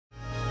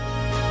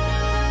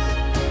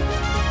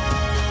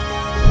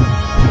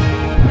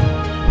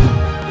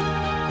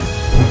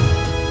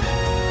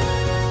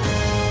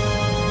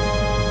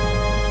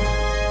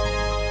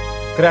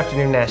Good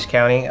afternoon, Nash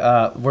County.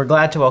 We're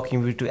glad to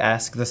welcome you to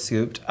Ask the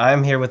Supt.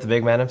 I'm here with the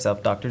big man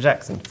himself, Dr.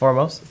 Jackson.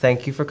 Foremost,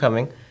 thank you for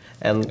coming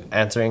and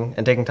answering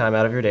and taking time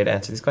out of your day to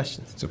answer these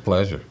questions. It's a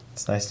pleasure.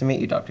 It's nice to meet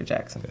you, Dr.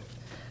 Jackson. Okay.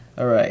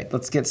 All right,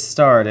 let's get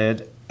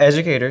started.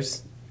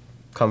 Educators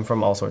come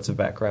from all sorts of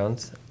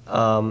backgrounds,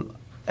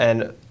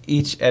 and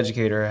each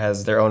educator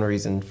has their own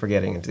reason for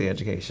getting into the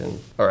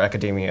education or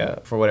academia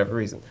for whatever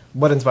reason.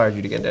 What inspired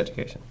you to get into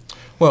education?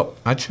 Well,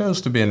 I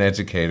chose to be an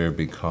educator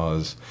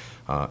because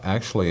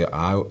actually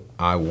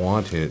I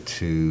wanted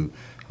to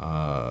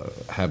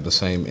have the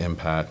same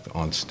impact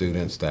on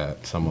students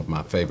that some of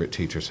my favorite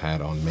teachers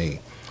had on me.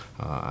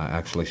 I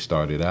actually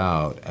started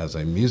out as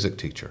a music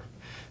teacher.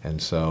 And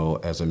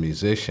so as a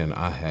musician,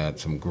 I had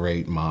some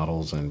great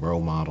models and role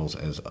models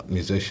as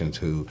musicians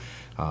who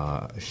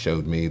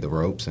showed me the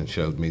ropes and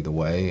showed me the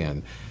way,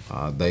 and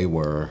they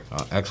were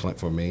excellent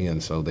for me,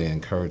 and so they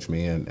encouraged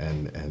me,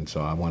 and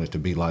so I wanted to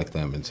be like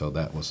them, and so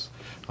that was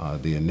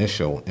the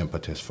initial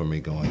impetus for me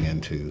going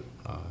into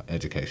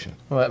education.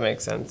 Well, that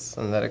makes sense,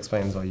 and that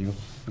explains why you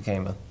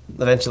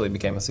eventually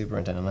became a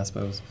superintendent, I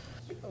suppose.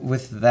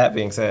 With that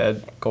being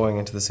said, going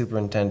into the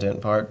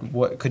superintendent part,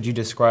 what could you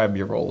describe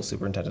your role as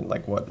superintendent?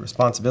 Like what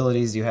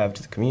responsibilities you have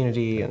to the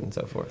community and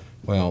so forth?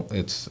 Well,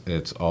 it's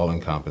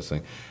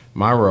all-encompassing.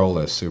 My role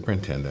as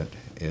superintendent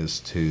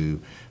is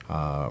to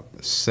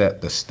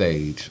set the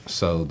stage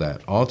so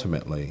that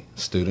ultimately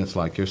students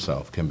like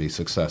yourself can be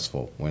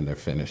successful when they're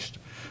finished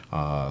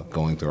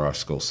going through our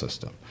school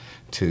system,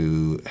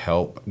 to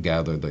help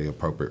gather the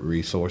appropriate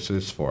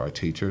resources for our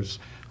teachers,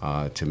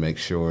 to make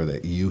sure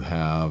that you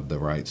have the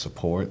right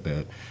support,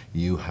 that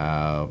you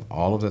have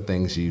all of the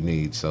things you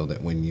need so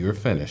that when you're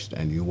finished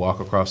and you walk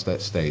across that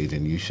stage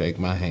and you shake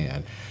my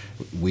hand,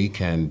 we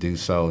can do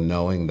so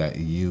knowing that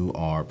you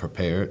are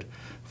prepared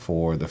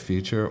for the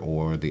future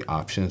or the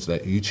options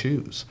that you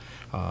choose.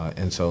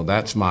 And so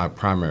that's my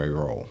primary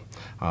role.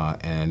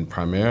 And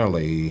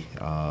primarily,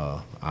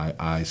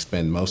 I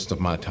spend most of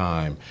my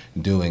time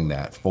doing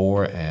that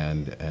for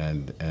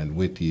and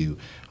with you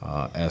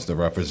as the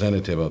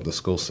representative of the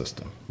school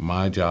system.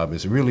 My job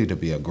is really to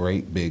be a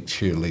great big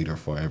cheerleader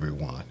for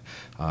everyone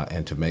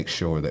and to make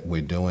sure that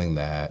we're doing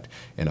that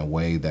in a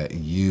way that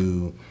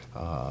you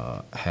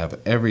have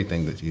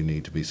everything that you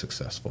need to be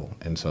successful.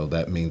 And so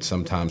that means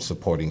sometimes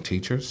supporting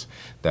teachers.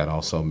 That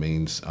also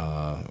means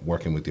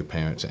working with your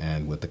parents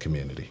and with the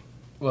community.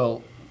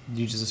 Well,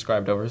 you just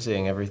described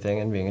overseeing everything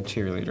and being a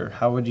cheerleader.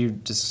 How would you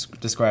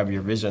describe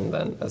your vision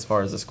then as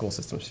far as the school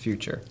system's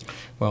future?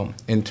 Well,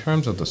 in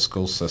terms of the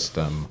school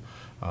system,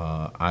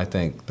 I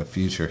think the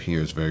future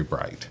here is very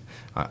bright.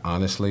 I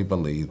honestly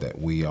believe that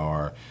we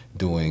are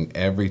doing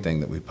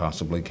everything that we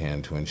possibly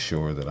can to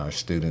ensure that our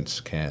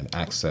students can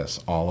access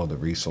all of the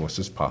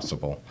resources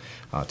possible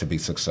to be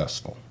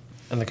successful.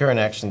 And the current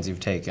actions you've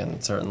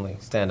taken certainly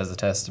stand as a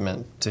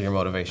testament to your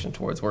motivation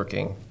towards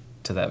working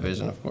to that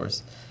vision, of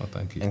course. Well,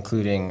 thank you.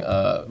 Including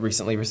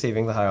recently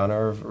receiving the high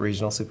honor of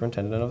Regional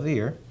Superintendent of the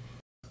Year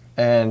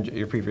and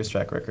your previous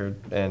track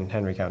record in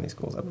Henry County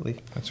Schools, I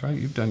believe. That's right.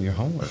 You've done your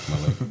homework,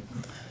 Malik.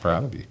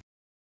 Proud of you.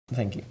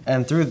 Thank you.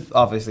 And through,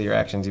 obviously, your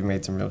actions, you've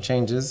made some real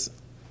changes.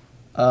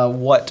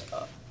 What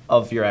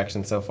of your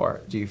actions so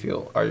far do you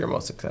feel are your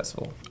most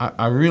successful?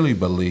 I really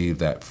believe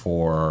that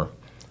for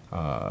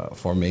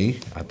me,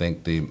 I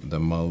think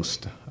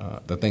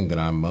the thing that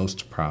I'm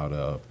most proud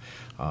of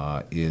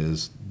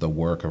is the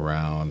work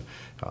around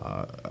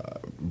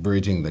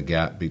bridging the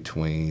gap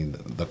between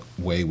the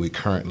way we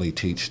currently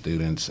teach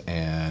students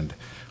and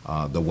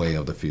the way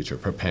of the future,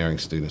 preparing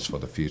students for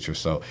the future.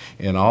 So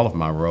in all of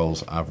my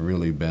roles, I've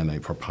really been a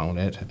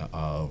proponent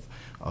of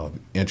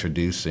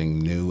introducing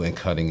new and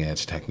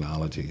cutting-edge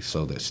technology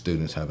so that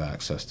students have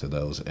access to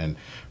those and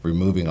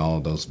removing all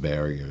of those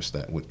barriers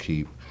that would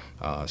keep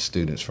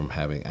students from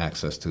having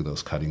access to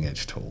those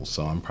cutting-edge tools.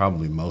 So I'm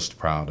probably most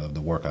proud of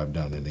the work I've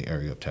done in the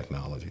area of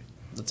technology.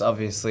 That's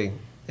obviously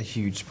a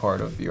huge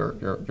part of your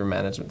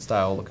management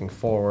style, looking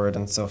forward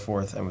and so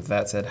forth. And with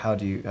that said, how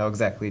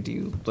exactly do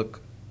you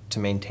look to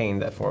maintain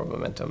that forward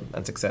momentum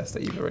and success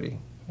that you've already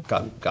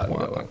gotten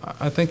going?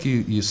 I think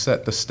you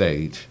set the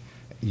stage,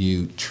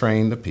 you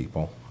train the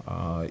people,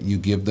 you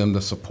give them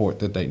the support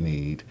that they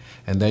need,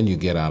 and then you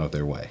get out of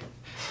their way.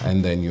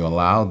 And then you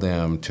allow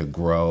them to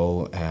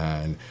grow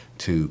and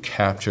to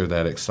capture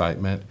that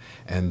excitement,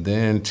 and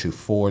then to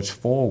forge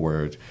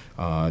forward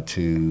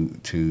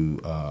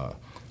to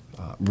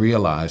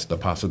realize the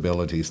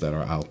possibilities that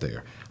are out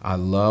there. I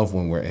love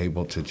when we're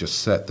able to just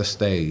set the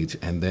stage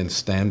and then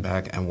stand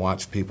back and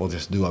watch people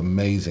just do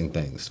amazing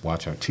things.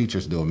 Watch our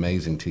teachers do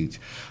amazing things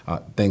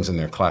in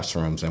their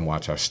classrooms, and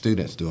watch our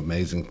students do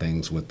amazing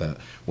things with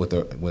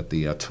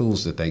the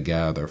tools that they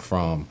gather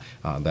from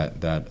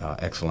that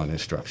excellent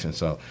instruction.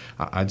 So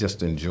I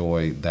just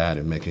enjoy that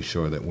and making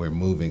sure that we're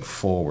moving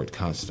forward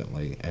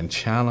constantly and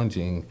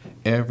challenging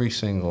every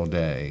single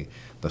day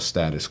the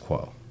status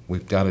quo.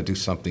 We've got to do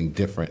something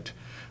different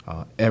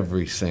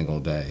every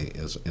single day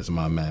is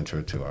my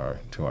mantra to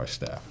our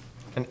staff.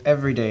 And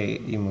every day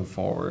you move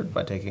forward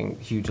by taking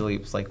huge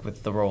leaps, like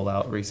with the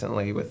rollout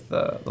recently with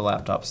the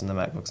laptops and the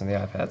MacBooks and the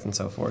iPads and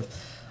so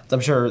forth. I'm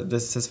sure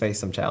this has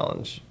faced some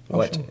challenge.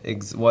 What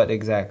is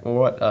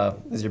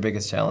your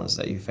biggest challenge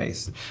that you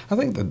face? I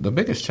think the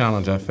biggest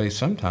challenge I face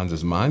sometimes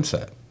is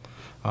mindset,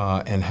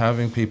 and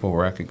having people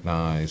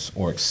recognize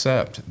or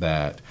accept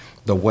that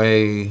the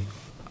way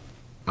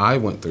I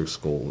went through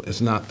school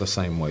is not the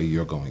same way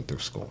you're going through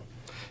school.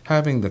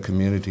 Having the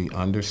community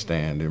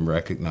understand and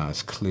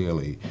recognize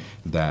clearly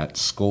that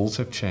schools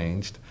have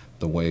changed,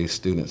 the way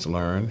students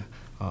learn,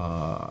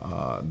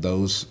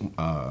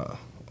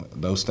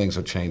 those things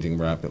are changing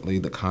rapidly,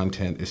 the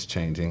content is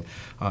changing,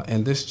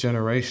 and this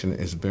generation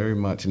is very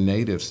much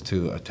natives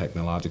to a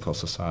technological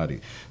society.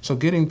 So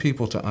getting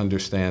people to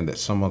understand that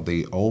some of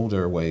the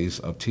older ways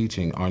of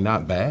teaching are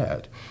not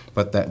bad,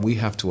 but that we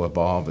have to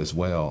evolve as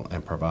well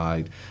and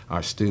provide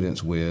our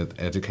students with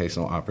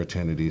educational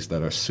opportunities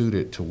that are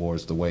suited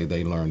towards the way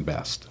they learn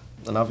best.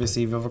 And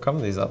obviously you've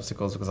overcome these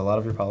obstacles because a lot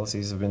of your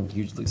policies have been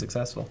hugely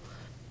successful.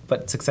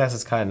 But success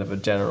is kind of a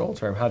general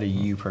term. How do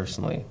you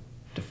personally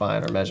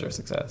define or measure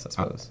success, I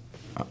suppose?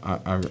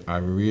 I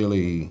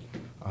really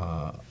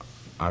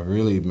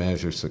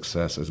measure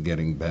success as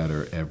getting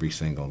better every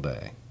single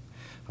day.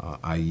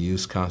 I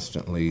use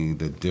constantly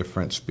the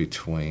difference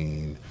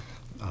between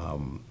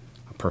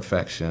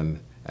perfection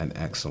and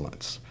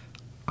excellence.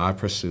 I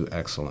pursue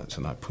excellence,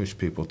 and I push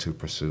people to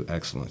pursue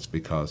excellence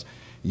because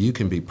you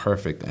can be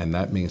perfect, and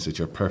that means that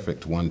you're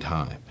perfect one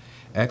time.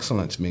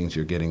 Excellence means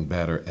you're getting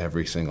better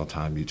every single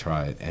time you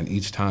try it, and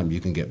each time you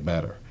can get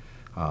better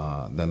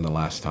than the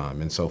last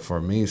time. And so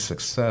for me,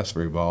 success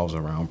revolves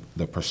around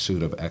the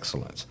pursuit of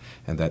excellence,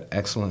 and that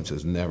excellence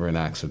is never an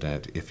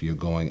accident if you're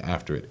going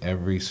after it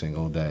every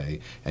single day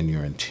and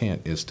your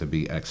intent is to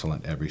be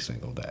excellent every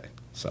single day.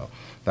 So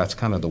that's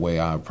kind of the way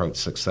I approach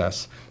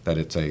success, that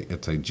it's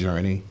a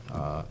journey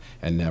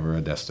and never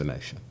a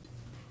destination.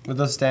 With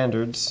those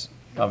standards,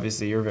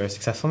 obviously you're a very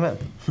successful man.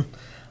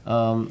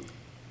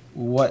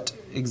 What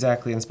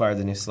exactly inspired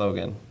the new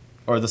slogan?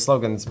 Or the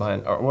slogans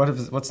behind, or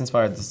what's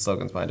inspired the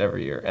slogans behind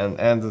every year,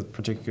 and the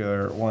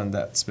particular one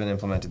that's been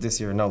implemented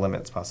this year, No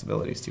Limits,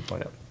 Possibilities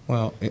 2.0?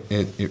 Well,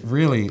 it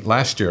really,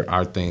 last year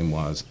our theme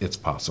was, it's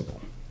possible.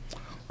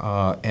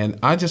 And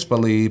I just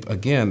believe,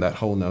 again, that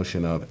whole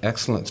notion of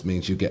excellence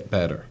means you get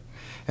better.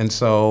 And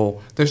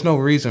so there's no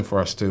reason for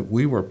us to,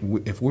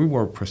 if we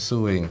were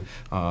pursuing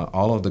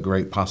all of the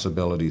great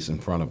possibilities in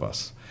front of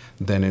us,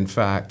 then in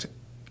fact,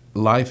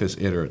 life is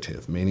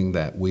iterative, meaning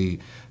that we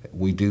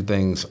do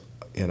things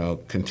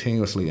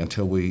continuously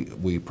until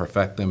we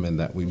perfect them and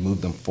that we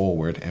move them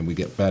forward and we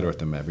get better at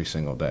them every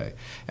single day.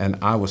 And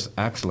I was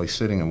actually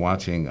sitting and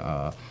watching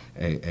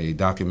a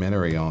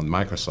documentary on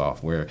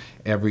Microsoft where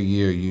every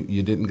year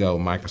you didn't go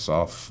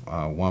Microsoft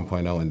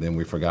 1.0 and then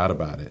we forgot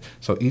about it.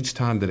 So each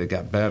time that it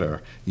got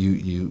better,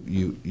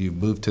 you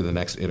moved to the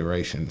next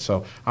iteration.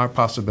 So our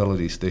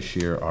possibilities this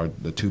year are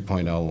the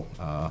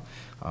 2.0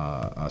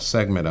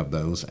 segment of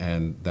those,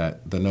 and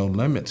that the no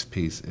limits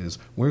piece is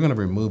we're going to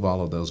remove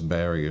all of those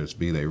barriers,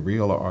 be they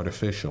real or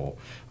artificial,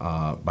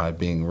 by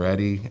being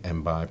ready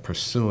and by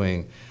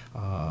pursuing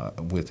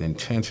with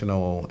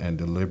intentional and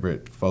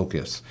deliberate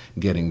focus,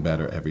 getting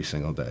better every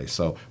single day.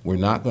 So we're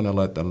not going to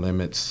let the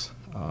limits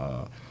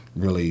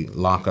really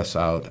lock us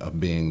out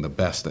of being the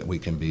best that we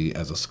can be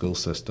as a school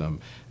system,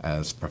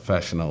 as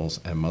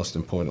professionals, and most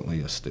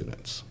importantly, as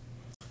students.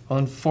 Well,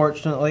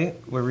 unfortunately,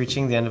 we're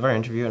reaching the end of our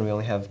interview, and we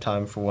only have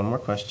time for one more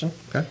question.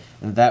 Okay.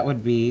 And that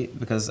would be,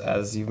 because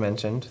as you've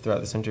mentioned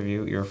throughout this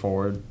interview, you're a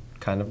forward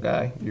kind of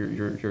guy.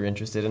 You're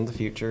interested in the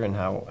future and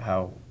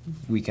how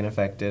we can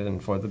affect it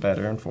and for the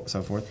better and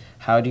so forth.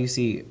 How do you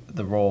see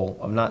the role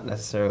of not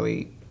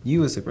necessarily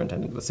you as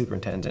superintendent, but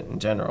superintendent in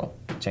general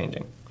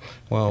changing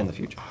in the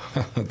future?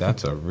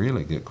 That's a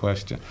really good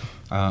question.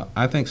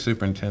 I think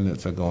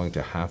superintendents are going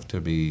to have to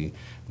be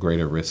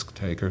greater risk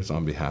takers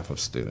on behalf of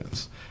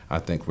students. I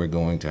think we're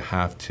going to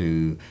have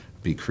to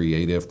be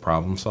creative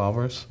problem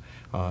solvers,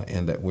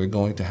 and that we're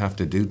going to have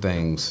to do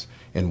things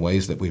in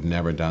ways that we've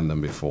never done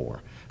them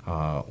before.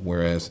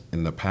 Whereas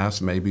in the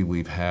past, maybe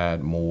we've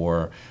had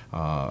more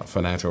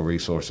financial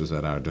resources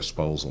at our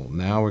disposal.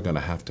 Now we're going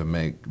to have to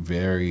make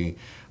very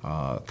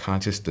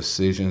conscious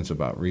decisions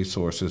about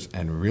resources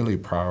and really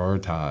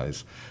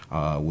prioritize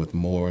with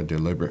more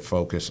deliberate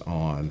focus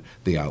on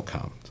the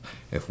outcomes.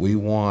 If we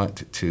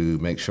want to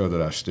make sure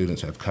that our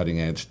students have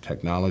cutting-edge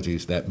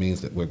technologies, that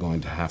means that we're going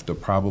to have to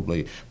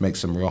probably make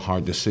some real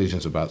hard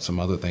decisions about some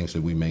other things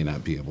that we may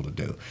not be able to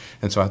do.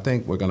 And so I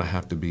think we're going to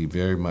have to be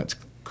very much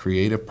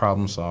creative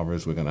problem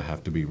solvers, we're going to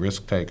have to be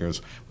risk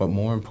takers, but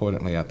more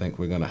importantly, I think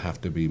we're going to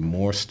have to be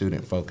more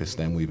student focused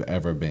than we've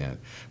ever been,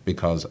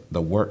 because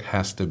the work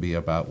has to be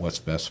about what's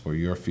best for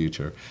your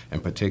future,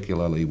 and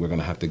particularly we're going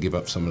to have to give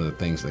up some of the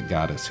things that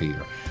got us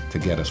here to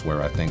get us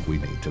where I think we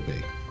need to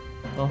be.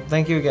 Well,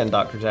 thank you again,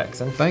 Dr.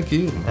 Jackson. Thank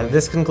you. And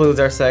this concludes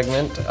our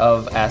segment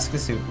of Ask the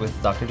Sup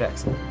with Dr.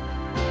 Jackson.